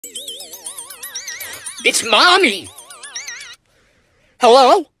It's Mommy!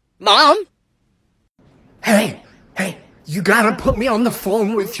 Hello? Mom? Hey, you gotta put me on the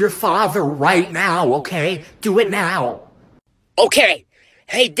phone with your father right now, okay? Do it now. Okay.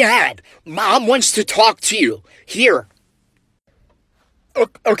 Hey, Dad, Mom wants to talk to you. Here.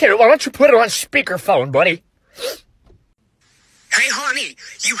 Okay, why don't you put it on speakerphone, buddy? Hey, honey,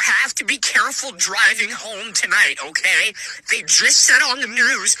 you have to be careful driving home tonight, okay? They just said on the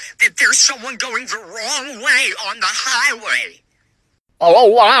news that there's someone going the wrong way on the highway. Oh,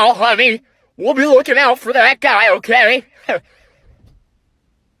 wow, honey. We'll be looking out for that guy, okay?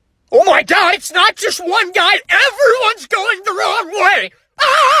 Oh my God, it's not just one guy. Everyone's going the wrong way.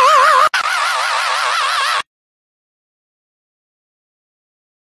 Ah!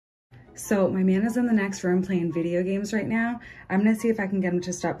 So my man is in the next room playing video games right now. I'm gonna see if I can get him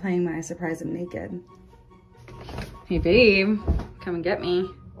to stop playing when I surprise him naked. Hey babe, come and get me.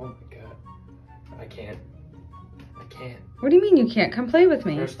 Oh my God, I can't. What do you mean you can't? Come play with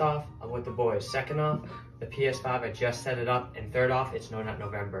me. First off, I'm with the boys. Second off, the PS5, I just set it up. And third off, it's not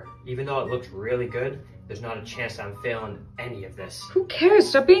November. Even though it looks really good, there's not a chance I'm failing any of this. Who cares?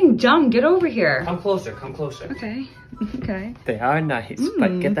 Stop being dumb. Get over here. Come closer, come closer. Okay, okay. They are nice,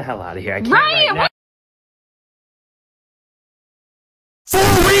 but get the hell out of here. I can't Right now. 4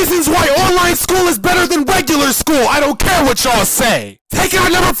 reasons why online school is better than regular school. I don't care what y'all say. Taking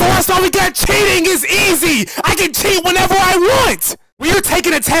out number 4, so we got cheating is easy. I can cheat whenever I want. When you're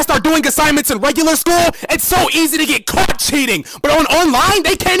taking a test or doing assignments in regular school, it's so easy to get caught cheating. But on online,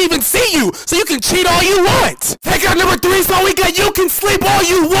 they can't even see you, so you can cheat all you want. Take out number 3, so we got you can sleep all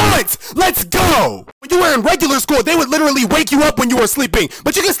you want. Let's go. When you were in regular school, they would literally wake you up when you were sleeping,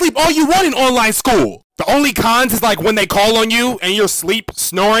 but you can sleep all you want in online school. The only cons is like when they call on you and you're asleep,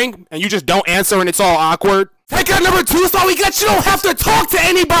 snoring, and you just don't answer and it's all awkward. Take out number 2, so we got you don't have to talk to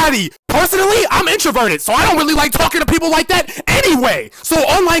anybody. Personally, I'm introverted, so I don't really like talking to people like that anyway. So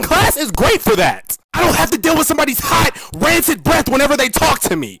online class is great for that. I don't have to deal with somebody's hot, rancid breath whenever they talk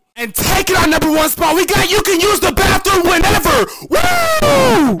to me. And taking our number 1 spot, we got you can use the bathroom whenever.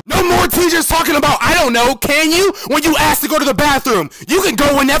 Woo! No more teachers talking about, I don't know, can you? When you ask to go to the bathroom, you can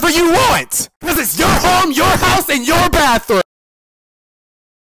go whenever you want. Because it's your home, your house, and your bathroom.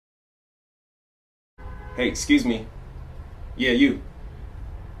 Hey, excuse me. Yeah, you.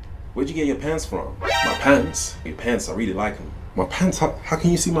 Where'd you get your pants from? My pants? Your pants, I really like them. My pants? How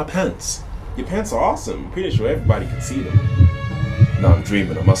can you see my pants? Your pants are awesome. I'm pretty sure everybody can see them. No, I'm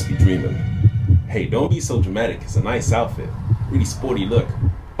dreaming. I must be dreaming. Hey, don't be so dramatic. It's a nice outfit. Really sporty look.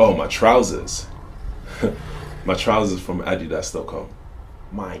 Oh, my trousers. My trousers from Adidas.com.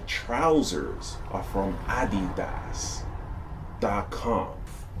 My trousers are from Adidas.com.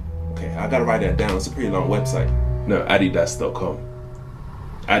 Okay, I gotta write that down. It's a pretty long website. No, Adidas.com.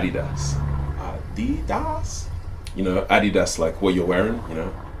 Adidas. Adidas? You know, Adidas like what you're wearing, you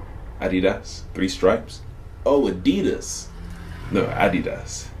know? Adidas, 3 stripes. Oh, Adidas. No,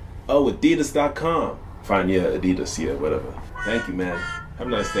 Adidas. Oh, Adidas.com. Fine, yeah, Adidas, yeah, whatever. Thank you, man. Have a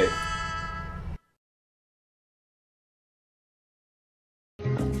nice day.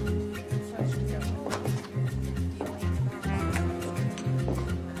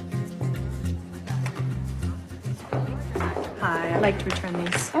 Hi, I'd like to return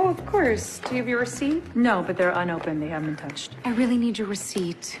these. Oh, of course. Do you have your receipt? No, but they're unopened. They haven't been touched. I really need your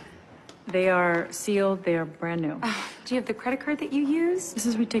receipt. They are sealed. They are brand new. Do you have the credit card that you use? This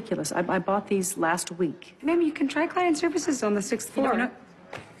is ridiculous. I bought these last week. Maybe you can try client services on the 6th floor. No,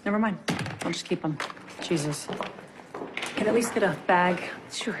 never mind. I'll just keep them. Jesus. Can I at least get a bag?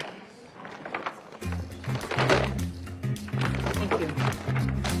 Sure. Thank you.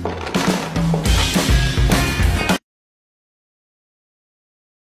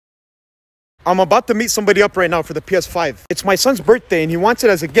 I'm about to meet somebody up right now for the PS5. It's my son's birthday and he wants it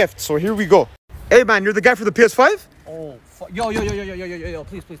as a gift, so here we go. Hey man, you're the guy for the PS5? Oh, yo,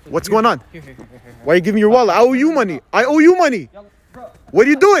 please. What's going on? Here. Why are you giving me your wallet? I owe you money. Yo, bro. What are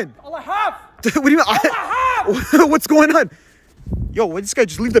you doing? All I have! What do you mean? All I have! What's going on? Yo, why this guy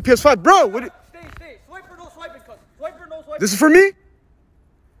just leave the PS5? Bro, what? Stay. Swipe or no swiping, cuz. Swipe or no swiping. This is for me?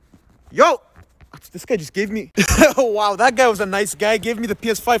 Yo! This guy just gave me... Oh, wow, that guy was a nice guy. Gave me the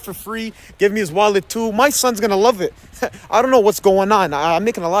PS5 for free. Gave me his wallet, too. My son's gonna love it. I don't know what's going on. I'm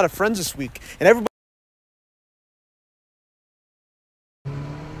making a lot of friends this week. And everybody...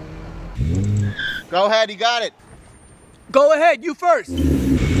 Go ahead, you got it. Go ahead, you first. All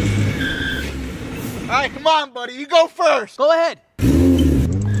right, come on, buddy. You go first. Go ahead.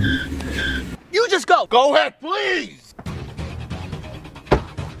 You just go. Go ahead, please.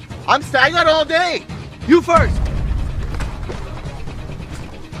 I got all day. You first.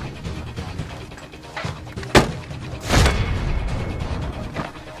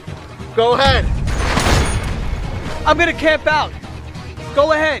 Go ahead. I'm gonna camp out.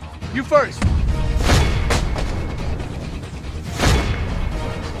 Go ahead. You first.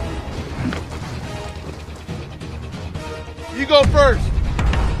 You go first.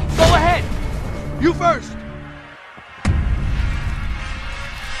 Go ahead. You first.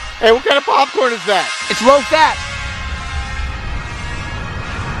 Hey, what kind of popcorn is that? It's low fat.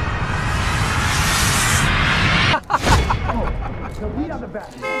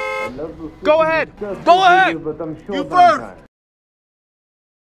 Go ahead. Go ahead. You first.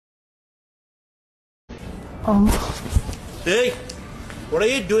 Hey, what are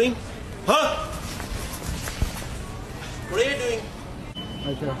you doing? Huh? What are you doing?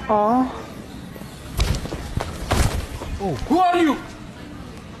 Who are you?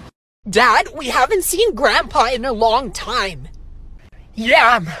 Dad, we haven't seen Grandpa in a long time.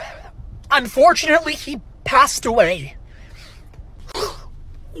 Yeah, unfortunately he passed away.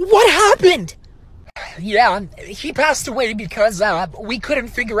 What happened? Yeah, he passed away because we couldn't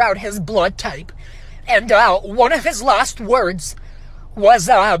figure out his blood type. And one of his last words was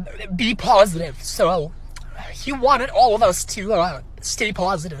be positive. So he wanted all of us to stay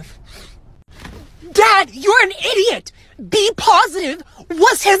positive. Dad, you're an idiot! Be positive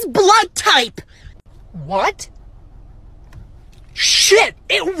was his blood type! What? Shit,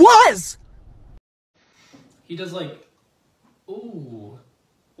 it was! He does like, ooh,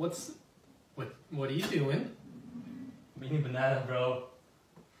 what are you doing? Mini banana, bro.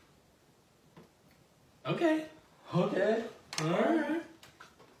 Okay, alright.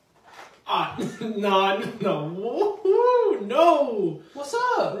 No, woohoo, no! What's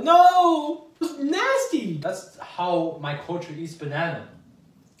up? No! It's nasty! That's how my culture eats banana.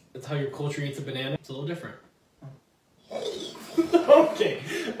 That's how your culture eats a banana? It's a little different.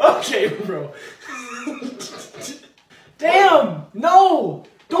 Okay, bro. Damn! No!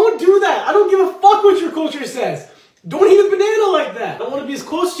 Don't do that! I don't give a fuck what your culture says! Don't eat a banana like that! I don't want to be as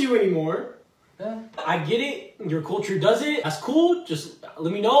close to you anymore. I get it. Your culture does it. That's cool. Just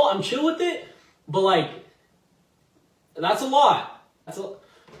let me know. I'm chill with it. But like, that's a lot.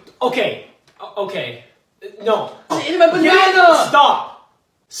 Okay. No. Eat my banana!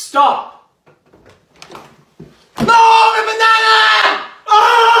 Stop. No, my banana!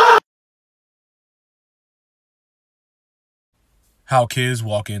 Ah! How kids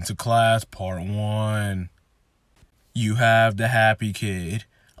walk into class, part 1. You have the happy kid.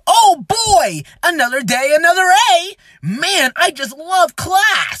 Oh boy! Another day, another A! Man, I just love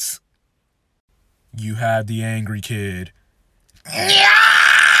class! You have the angry kid. Yeah!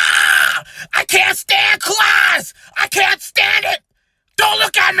 I can't stand class! I can't stand it! Don't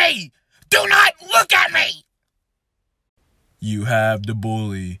look at me! Do not look at me! You have the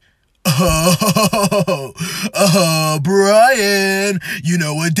bully. Brian, you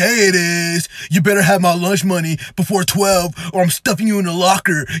know what day it is. You better have my lunch money before 12 or I'm stuffing you in the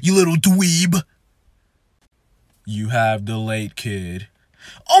locker, you little dweeb. You have the late kid.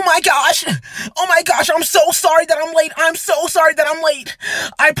 Oh my gosh, I'm so sorry that I'm late.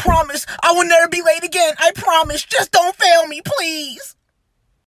 I promise I will never be late again. I promise. Just don't fail me, please.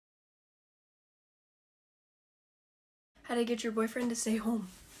 How to get your boyfriend to stay home.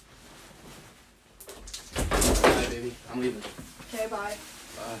 Bye, baby. I'm leaving. Okay, bye.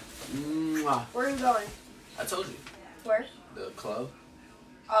 Bye. Mwah. Where are you going? I told you. Where? The club.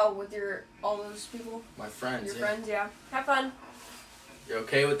 Oh, with all those people? My friends. Your friends, yeah. Have fun. You're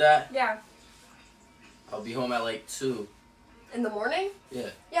okay with that? Yeah. I'll be home at like 2. In the morning?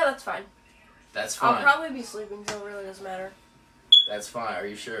 Yeah. Yeah, that's fine. That's fine. I'll probably be sleeping, so it really doesn't matter. That's fine. Are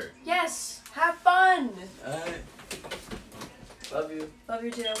you sure? Yes. Have fun. Alright. Love you. Love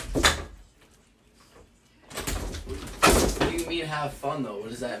you too. What do you mean have fun though? What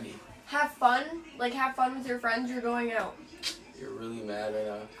does that mean? Have fun? Like have fun with your friends you're going out. You're really mad right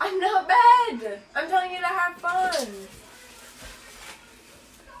now. I'm not bad. I'm telling you to have fun.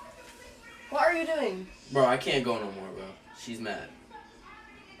 What are you doing? Bro, I can't go no more, bro. She's mad.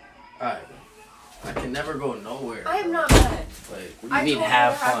 Alright, bro. I can never go nowhere. I am not mad. Like, what do you mean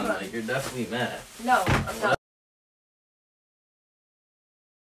have fun? Like, you're definitely mad. No, I'm not.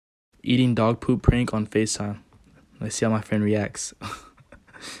 Eating dog poop prank on FaceTime. Let's see how my friend reacts.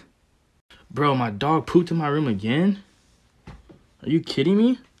 Bro, my dog pooped in my room again? Are you kidding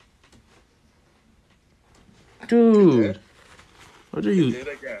me? Dude. What are you?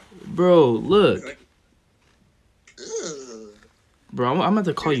 Bro, look. Bro, I'm gonna have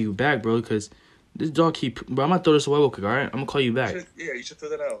to call you back, bro, because this dog keep... Bro, I'm gonna throw this away real quick, alright? I'm gonna call you back. Yeah, you should throw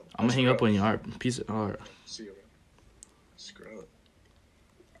that out. I'm gonna hang up on you, alright? Peace. Alright. See you, man. Screw it.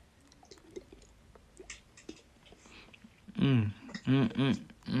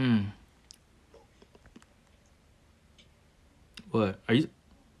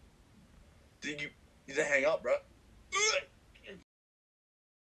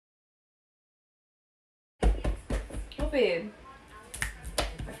 stupid.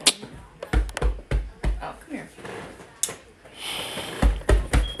 Oh, come here.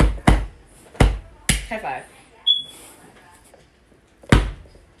 High five.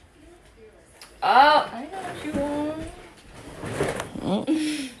 Oh, I know what you want.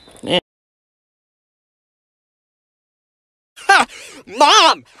 Ha!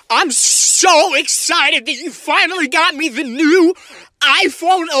 Mom, I'm so excited that you finally got me the new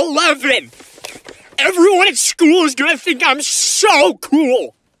iPhone 11. Everyone at school is gonna think I'm so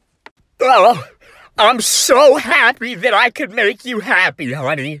cool. Oh, I'm so happy that I could make you happy,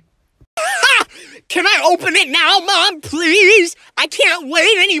 honey. Ha! Can I open it now, Mom, please? I can't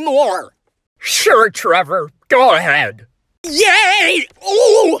wait anymore. Sure, Trevor. Go ahead. Yay!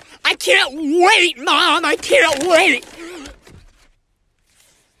 Oh, I can't wait, Mom. I can't wait.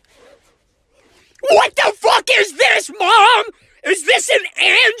 What the fuck is this, Mom? Is this an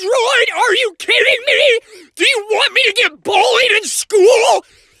Android? Are you kidding me? Do you want me to get bullied in school?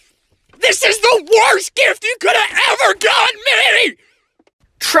 This is the worst gift you could have ever gotten me!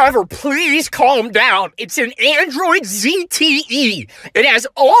 Trevor, please calm down. It's an Android ZTE. It has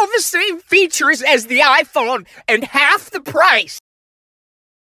all the same features as the iPhone and half the price.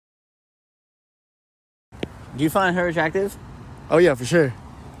 Do you find her attractive? Oh yeah, for sure.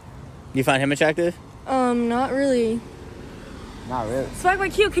 Do you find him attractive? Not really. Not really. Swag boy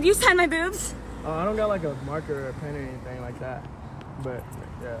Q, could you sign my boobs? I don't got like a marker or a pen or anything like that. But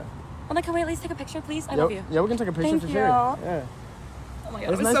yeah. Oh my god, wait, let's take a picture, please. I love you. Yeah, we can take a picture Thank for you. sure. Yeah. Oh my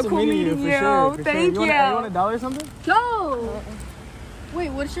god, It's it was nice so cool meeting you. for sure. Thank you. You want $1 or something? Go! Wait,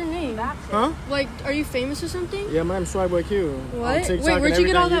 what's your name? Huh? Like, are you famous or something? Yeah, my name's Swagboy Q. What? Wait, where'd you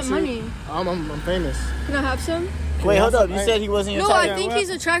get all that money? I'm famous. Can I have some? Wait, hold up. You said he wasn't your No, type? I think he's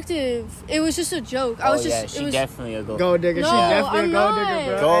attractive. It was just a joke. I was just. She definitely a gold digger. No, She definitely I'm a gold digger,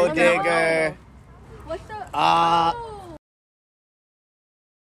 bro. Gold digger. What the?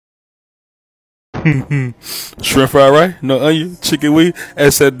 Shrimp fried rice, no onion, chicken wing,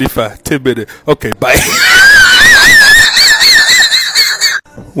 and 75, 10 minutes. Okay, bye.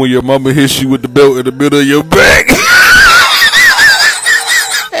 When your mama hits you with the belt in the middle of your back.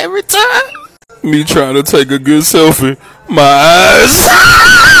 Every time. Me trying to take a good selfie. My eyes.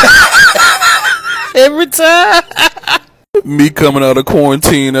 Every time. Me coming out of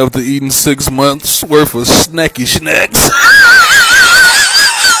quarantine after eating 6 months worth of snacky snacks.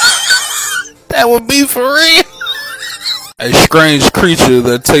 That would be for real. A strange creature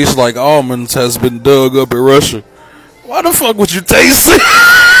that tastes like almonds has been dug up in Russia. Why the fuck would you taste it?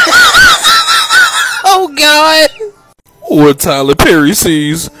 Oh God. What Tyler Perry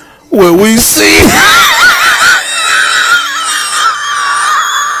sees, what we see.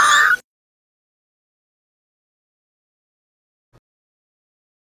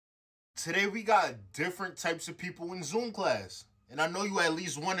 Today we got different types of people in Zoom class. And I know you at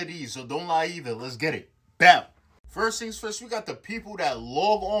least one of these, so don't lie either. Let's get it. Bam. First things first, we got the people that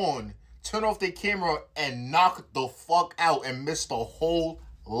log on, turn off their camera, and knock the fuck out and miss the whole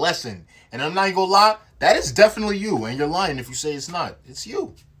lesson. And I'm not even gonna lie, that is definitely you. And you're lying if you say it's not. It's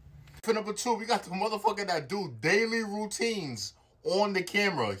you. For number 2, we got the motherfucker that do daily routines on the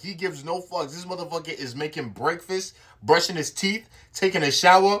camera. He gives no fucks. This motherfucker is making breakfast, brushing his teeth, taking a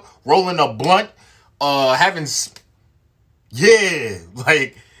shower, rolling a blunt, having... Yeah,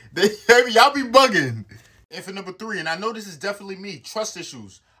 like, y'all be bugging. And for number 3, and I know this is definitely me, trust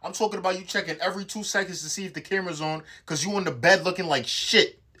issues. I'm talking about you checking every 2 seconds to see if the camera's on because you on the bed looking like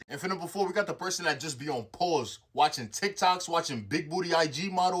shit. And for number 4, we got the person that just be on pause, watching TikToks, watching big booty IG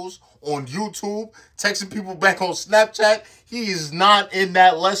models on YouTube, texting people back on Snapchat. He is not in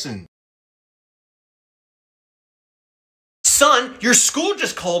that lesson. Son, your school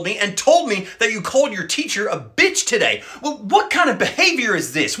just called me and told me that you called your teacher a bitch today. Well, what kind of behavior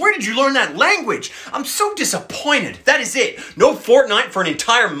is this? Where did you learn that language? I'm so disappointed. That is it. No Fortnite for an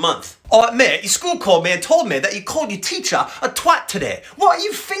entire month. I'll admit, your school called me and told me that you called your teacher a twat today. What are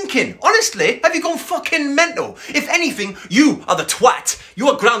you thinking? Honestly, have you gone fucking mental? If anything, you are the twat. You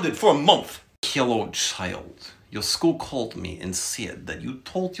are grounded for a month. Hello, child. Your school called me and said that you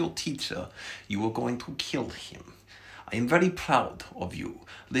told your teacher you were going to kill him. I am very proud of you.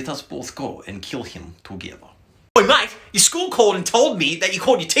 Let us both go and kill him together. Boy, mate, your school called and told me that you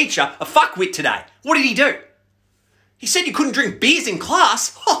called your teacher a fuckwit today. What did he do? He said you couldn't drink beers in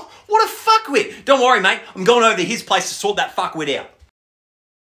class? Oh, what a fuckwit. Don't worry, mate. I'm going over to his place to sort that fuckwit out.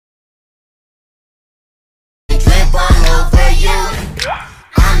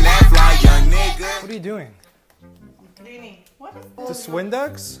 What are you doing? Cleaning. What is This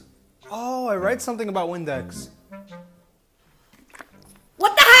Windex? Oh, I read something about Windex.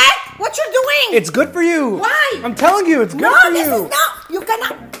 What the heck? What you It's good for you. Why? I'm telling you, it's good No, for you. this is not. You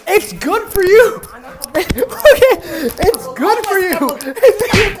cannot. It's good for you. Okay, it's good for you. It's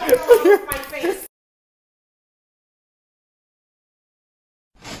good for you.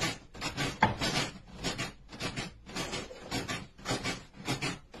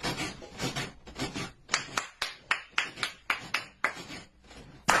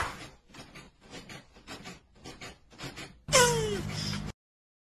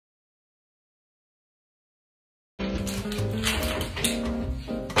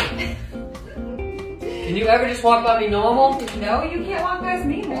 Can you ever just walk by me normal? No, you can't walk past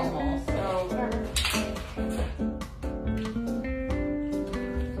me normal, so whatever.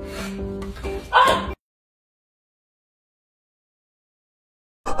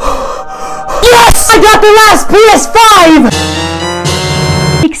 Yes! I got the last PS5!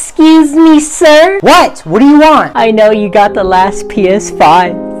 Excuse me, sir? What? What do you want? I know you got the last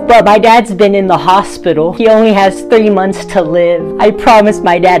PS5, but my dad's been in the hospital. He only has 3 months to live. I promised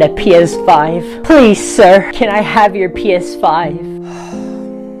my dad a PS5. Please, sir, can I have your PS5?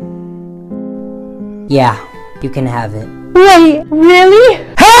 Yeah, you can have it. Wait, really?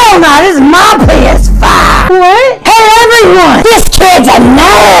 Hell no, this is my PS5! What? Hey everyone! This kid's a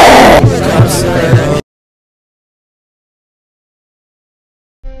nerd!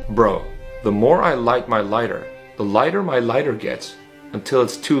 Bro, the more I light my lighter, the lighter my lighter gets, until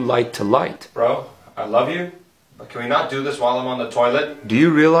it's too light to light. Bro, I love you, but can we not do this while I'm on the toilet? Do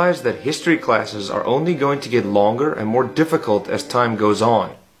you realize that history classes are only going to get longer and more difficult as time goes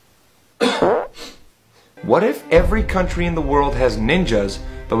on? What if every country in the world has ninjas,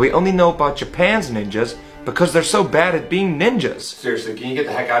 but we only know about Japan's ninjas because they're so bad at being ninjas? Seriously, can you get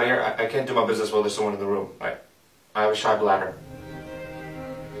the heck out of here? I can't do my business while there's someone in the room. I have a shy bladder.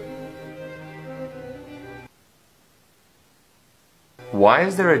 Why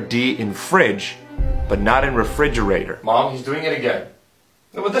is there a D in fridge, but not in refrigerator? Mom, he's doing it again.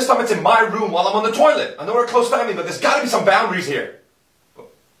 No, but this time it's in my room while I'm on the toilet. I know we're a close family, but there's gotta be some boundaries here.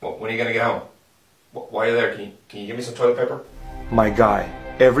 Well, when are you gonna get home? Why are you there? Can you give me some toilet paper? My guy,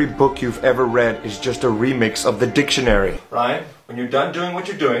 every book you've ever read is just a remix of the dictionary. Ryan, when you're done doing what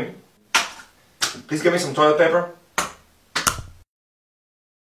you're doing, please give me some toilet paper.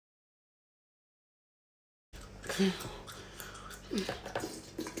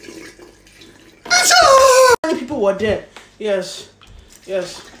 Many people were there. Yes.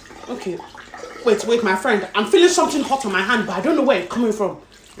 Yes. Okay. Wait, my friend. I'm feeling something hot on my hand, but I don't know where it's coming from.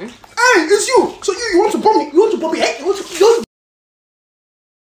 Hey, it's you! So you want to bomb me? You want to bomb me? Hey, you want to... You